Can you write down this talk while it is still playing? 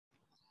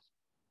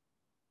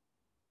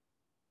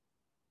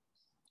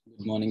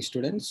Good morning,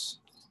 students.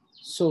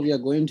 So we are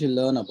going to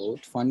learn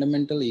about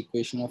fundamental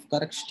equation of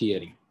correct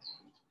steering.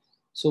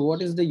 So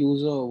what is the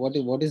use of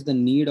what is the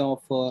need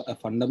of a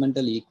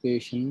fundamental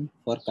equation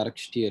for correct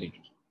steering?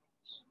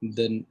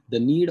 The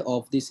need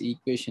of this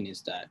equation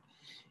is that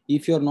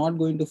if you're not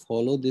going to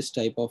follow this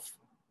type of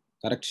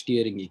correct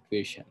steering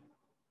equation,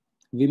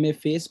 we may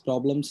face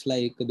problems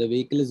like the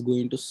vehicle is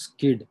going to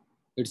skid.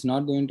 It's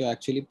not going to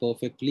actually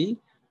perfectly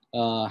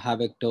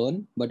have a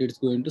turn, but it's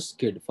going to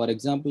skid. For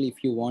example,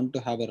 if you want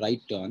to have a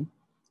right turn,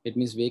 it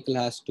means vehicle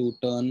has to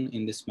turn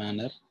in this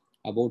manner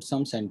about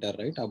some center,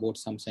 right? About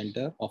some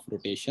center of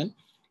rotation.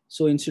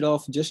 So instead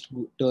of just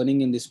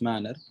turning in this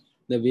manner,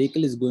 the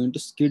vehicle is going to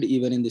skid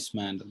even in this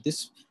manner.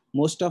 This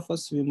most of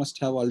us, we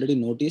must have already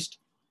noticed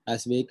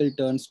as vehicle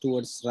turns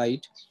towards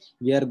right,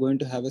 we are going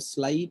to have a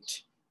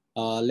slight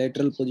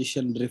lateral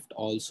position drift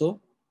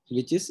also,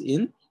 which is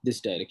in this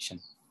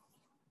direction.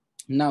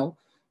 Now,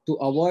 to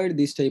avoid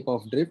this type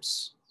of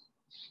drifts,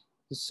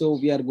 so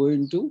we are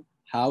going to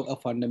have a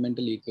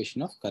fundamental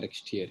equation of correct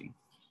steering.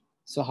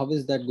 So how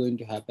is that going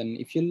to happen?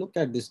 If you look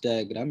at this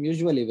diagram,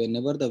 usually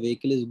whenever the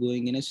vehicle is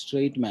going in a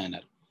straight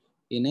manner,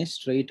 in a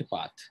straight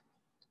path,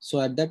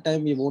 so at that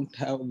time we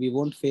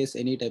won't face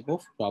any type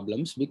of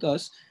problems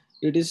because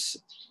it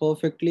is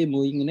perfectly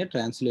moving in a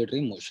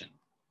translatory motion.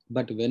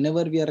 But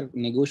whenever we are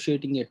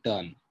negotiating a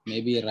turn,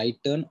 maybe a right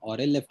turn or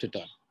a left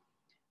turn,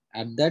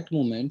 at that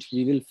moment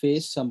we will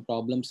face some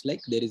problems like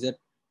there is a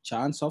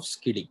chance of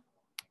skidding.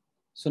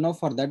 So now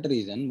for that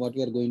reason, what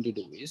we are going to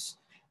do is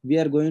we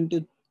are going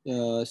to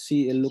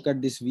look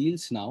at these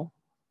wheels now.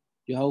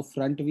 You have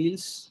front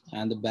wheels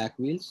and the back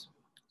wheels.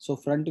 So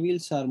front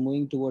wheels are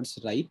moving towards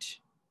right.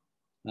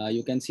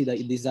 You can see that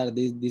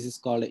this is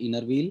called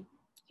inner wheel.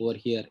 Over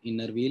here,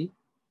 inner wheel.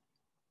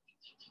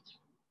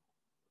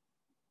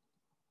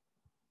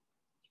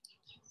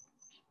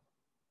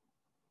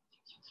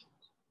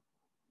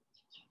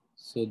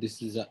 So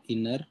this is a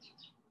inner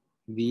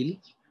wheel,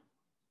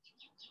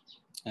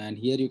 and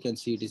here you can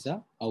see it is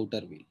a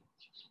outer wheel.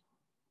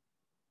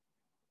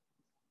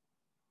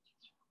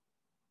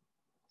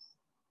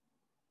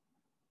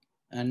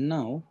 And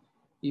now,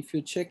 if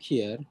you check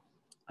here,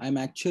 I'm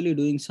actually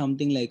doing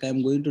something like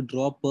I'm going to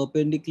draw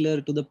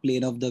perpendicular to the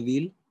plane of the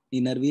wheel,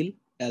 inner wheel,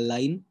 a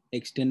line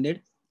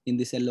extended in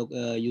this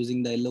yellow,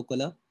 using the yellow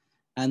color.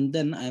 And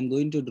then I'm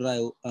going to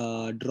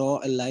draw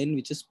a line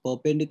which is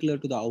perpendicular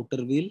to the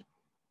outer wheel,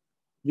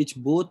 which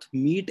both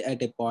meet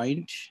at a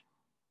point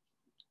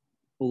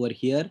over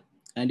here.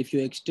 And if you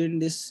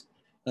extend this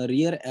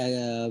rear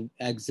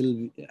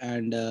axle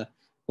and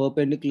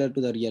perpendicular to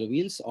the rear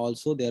wheels,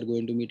 also they are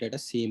going to meet at a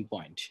same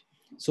point.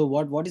 So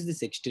what is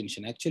this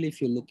extension? Actually,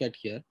 if you look at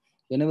here,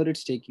 whenever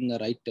it's taking a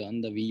right turn,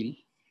 the wheel,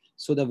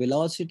 so the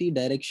velocity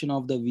direction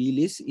of the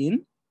wheel is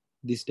in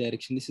this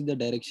direction. This is the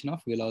direction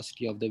of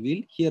velocity of the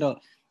wheel here.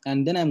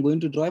 And then I'm going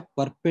to draw a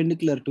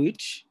perpendicular to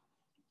it.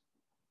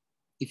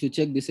 If you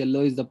check, this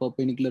yellow is the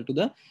perpendicular to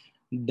the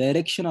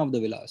direction of the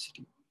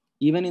velocity.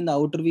 Even in the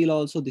outer wheel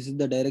also, this is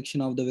the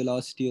direction of the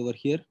velocity over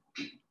here,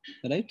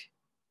 right?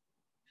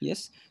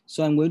 Yes.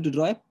 So I'm going to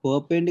draw a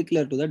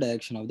perpendicular to the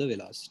direction of the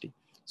velocity.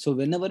 So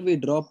whenever we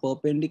draw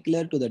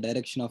perpendicular to the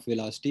direction of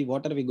velocity,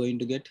 what are we going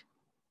to get?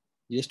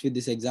 Just with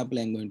this example,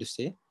 I'm going to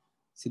say,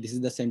 see, this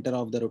is the center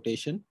of the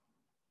rotation.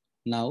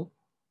 Now,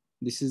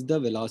 this is the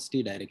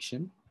velocity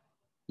direction.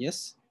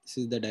 Yes, this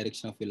is the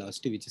direction of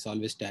velocity, which is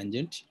always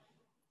tangent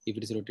if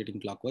it is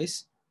rotating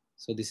clockwise.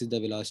 So this is the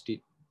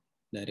velocity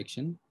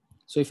direction.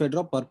 So if I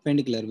draw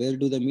perpendicular, where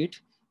do they meet?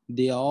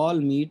 They all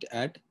meet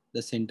at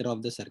the center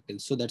of the circle.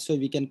 So that's why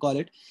we can call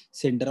it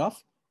center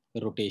of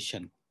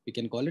rotation. We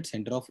can call it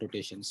center of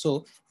rotation.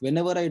 So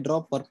whenever I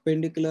draw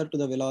perpendicular to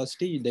the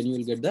velocity, then you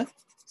will get the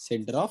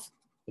center of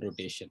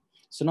rotation.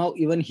 So now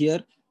even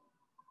here,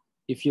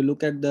 if you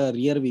look at the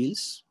rear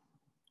wheels,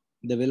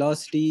 the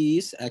velocity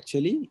is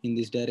actually in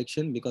this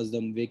direction because the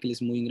vehicle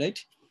is moving right.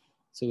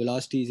 So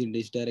velocity is in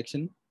this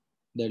direction.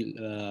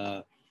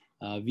 The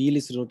wheel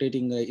is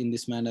rotating in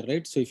this manner,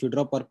 right? So if you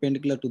draw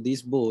perpendicular to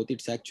these both,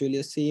 it's actually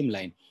the same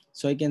line.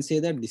 So I can say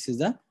that this is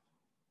the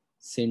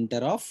center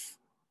of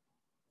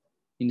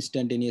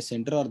instantaneous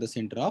center or the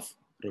center of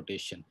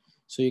rotation.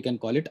 So you can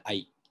call it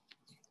I.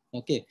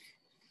 Okay.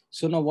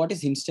 So now what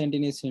is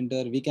instantaneous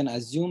center? We can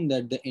assume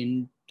that the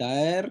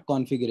entire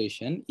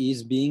configuration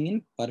is being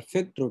in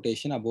perfect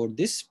rotation about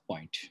this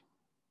point.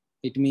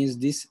 It means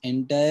this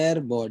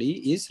entire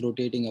body is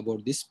rotating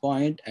about this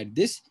point at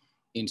this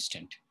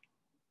instant.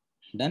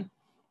 Done.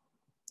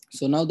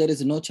 So now there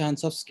is no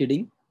chance of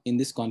skidding in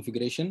this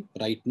configuration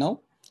right now.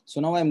 So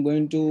now I'm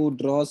going to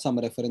draw some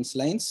reference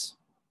lines.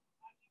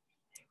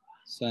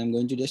 So I'm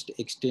going to just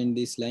extend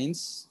these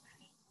lines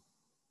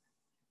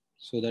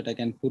so that I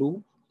can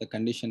prove the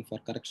condition for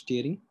correct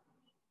steering.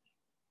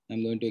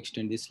 I'm going to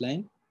extend this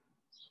line.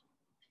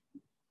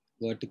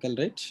 Vertical,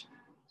 right?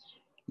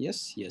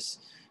 Yes, yes.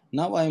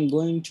 Now I'm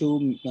going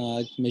to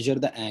measure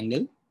the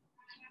angle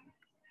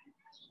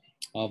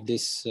of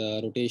this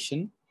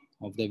rotation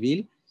of the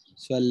wheel.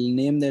 So I'll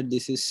name that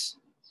this is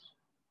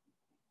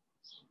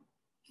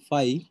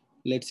phi.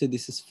 Let's say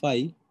this is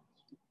phi.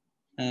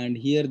 and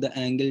here the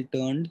angle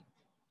turned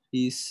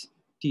is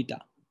theta.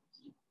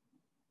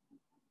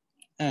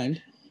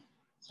 And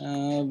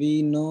we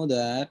know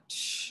that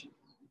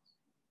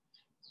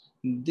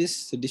this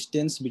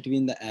distance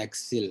between the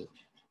axle,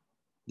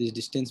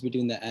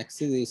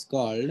 is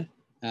called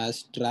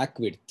as track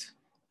width,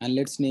 and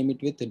let's name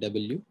it with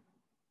W.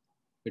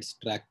 It's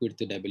track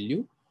width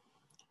W.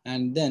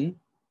 And then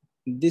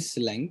this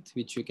length,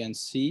 which you can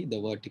see, the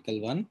vertical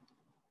one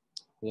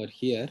over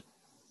here,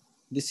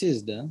 this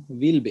is the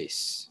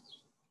wheelbase.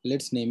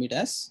 Let's name it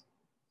as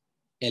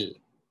L.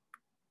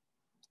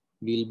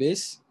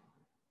 Wheelbase,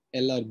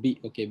 L or B.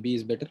 Okay, B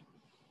is better.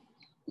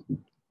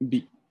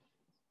 B.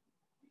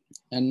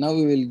 And now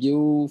we will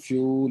give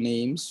few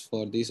names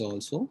for this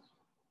also.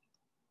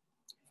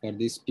 For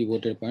these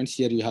pivoted points,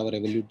 here you have a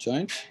revolute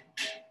joint.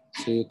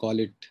 So you call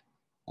it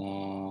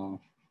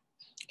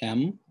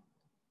M.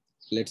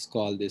 Let's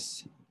call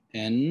this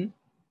N.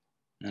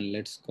 And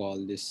let's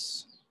call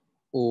this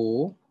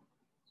O.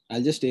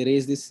 I'll just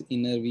erase this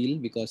inner wheel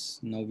because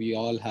now we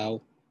all have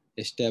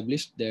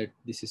established that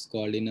this is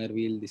called inner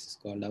wheel, this is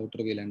called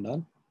outer wheel and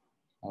all.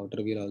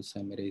 Outer wheel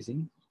also I'm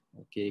erasing.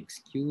 Okay,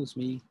 excuse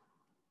me.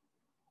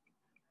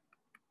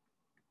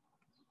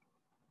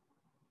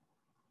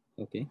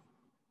 Okay.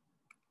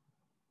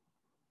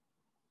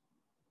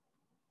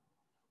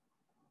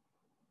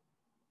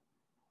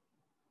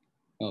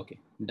 Okay,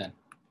 done.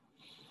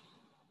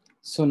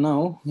 So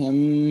now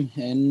M,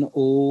 N,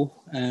 O,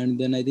 and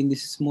then I think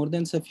this is more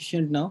than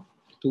sufficient now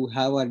to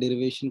have our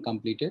derivation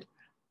completed.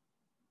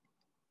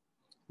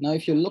 Now,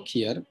 if you look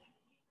here,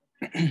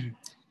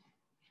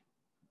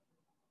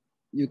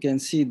 you can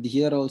see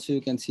here also,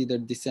 you can see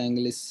that this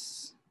angle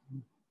is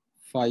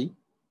phi,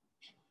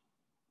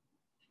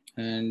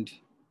 and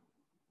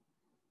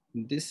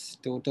this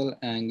total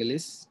angle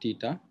is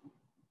theta.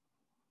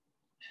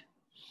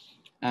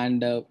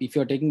 And if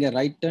you're taking a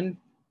right turn,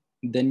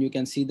 then you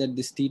can see that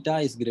this theta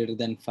is greater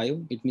than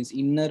 5. It means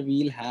inner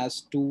wheel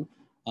has to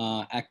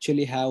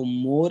actually have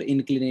more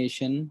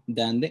inclination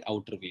than the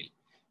outer wheel.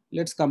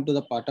 Let's come to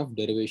the part of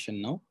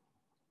derivation now.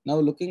 Now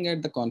looking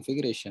at the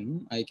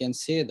configuration, I can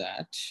say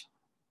that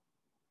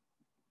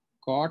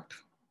cot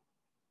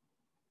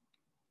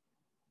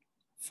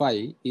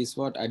phi is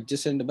what?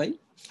 Adjacent by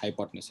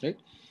hypotenuse, right?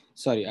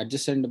 Sorry,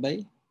 adjacent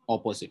by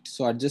opposite.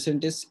 So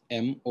adjacent is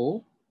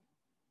MO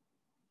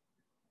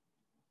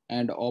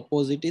and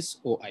opposite is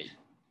OI.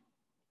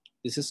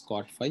 This is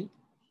cot phi.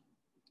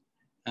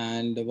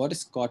 And what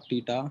is cot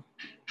theta?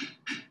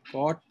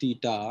 Cot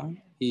theta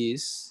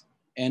is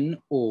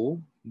NO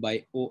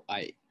by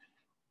OI.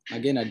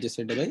 Again,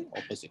 adjusted by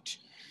opposite.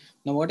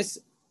 Now, what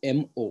is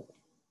MO?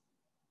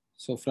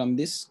 So, from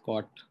this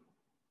cot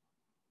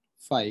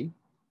phi,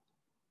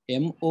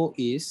 MO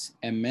is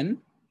MN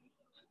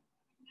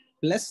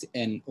plus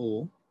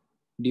NO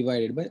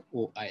divided by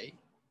OI.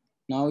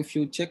 Now, if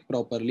you check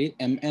properly,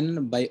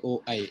 MN by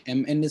OI,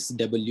 MN is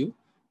W,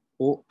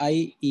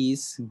 OI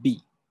is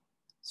B.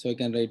 So I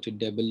can write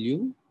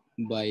W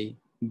by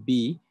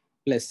B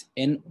plus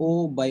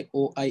NO by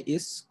OI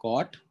is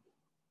cot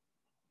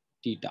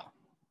theta.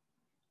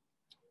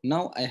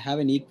 Now I have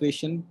an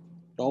equation,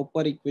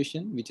 proper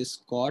equation, which is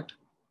cot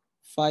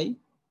phi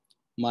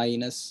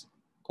minus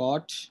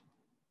cot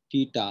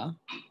theta,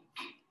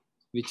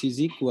 which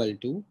is equal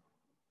to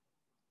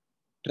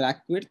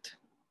track width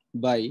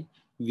by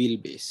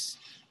wheelbase.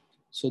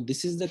 So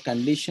this is the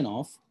condition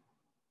of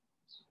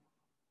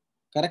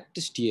correct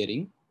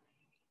steering.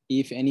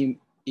 If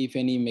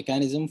any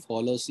mechanism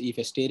follows, if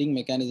a steering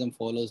mechanism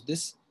follows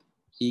this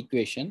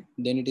equation,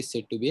 then it is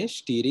said to be a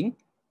steering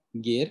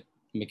gear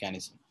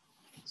mechanism.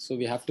 So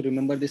we have to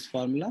remember this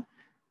formula.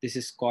 This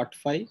is cot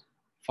phi.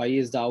 Phi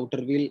is the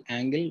outer wheel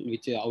angle,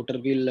 which is outer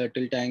wheel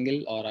tilt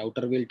angle or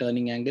outer wheel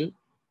turning angle.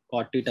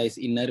 Cot theta is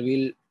inner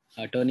wheel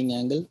turning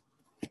angle.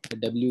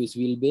 W is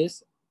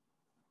wheelbase.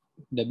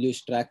 W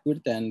is track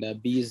width, and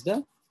B is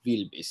the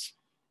wheelbase.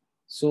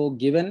 So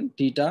given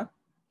theta,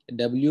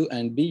 W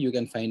and B, you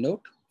can find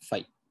out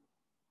phi.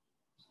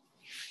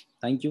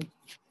 Thank you.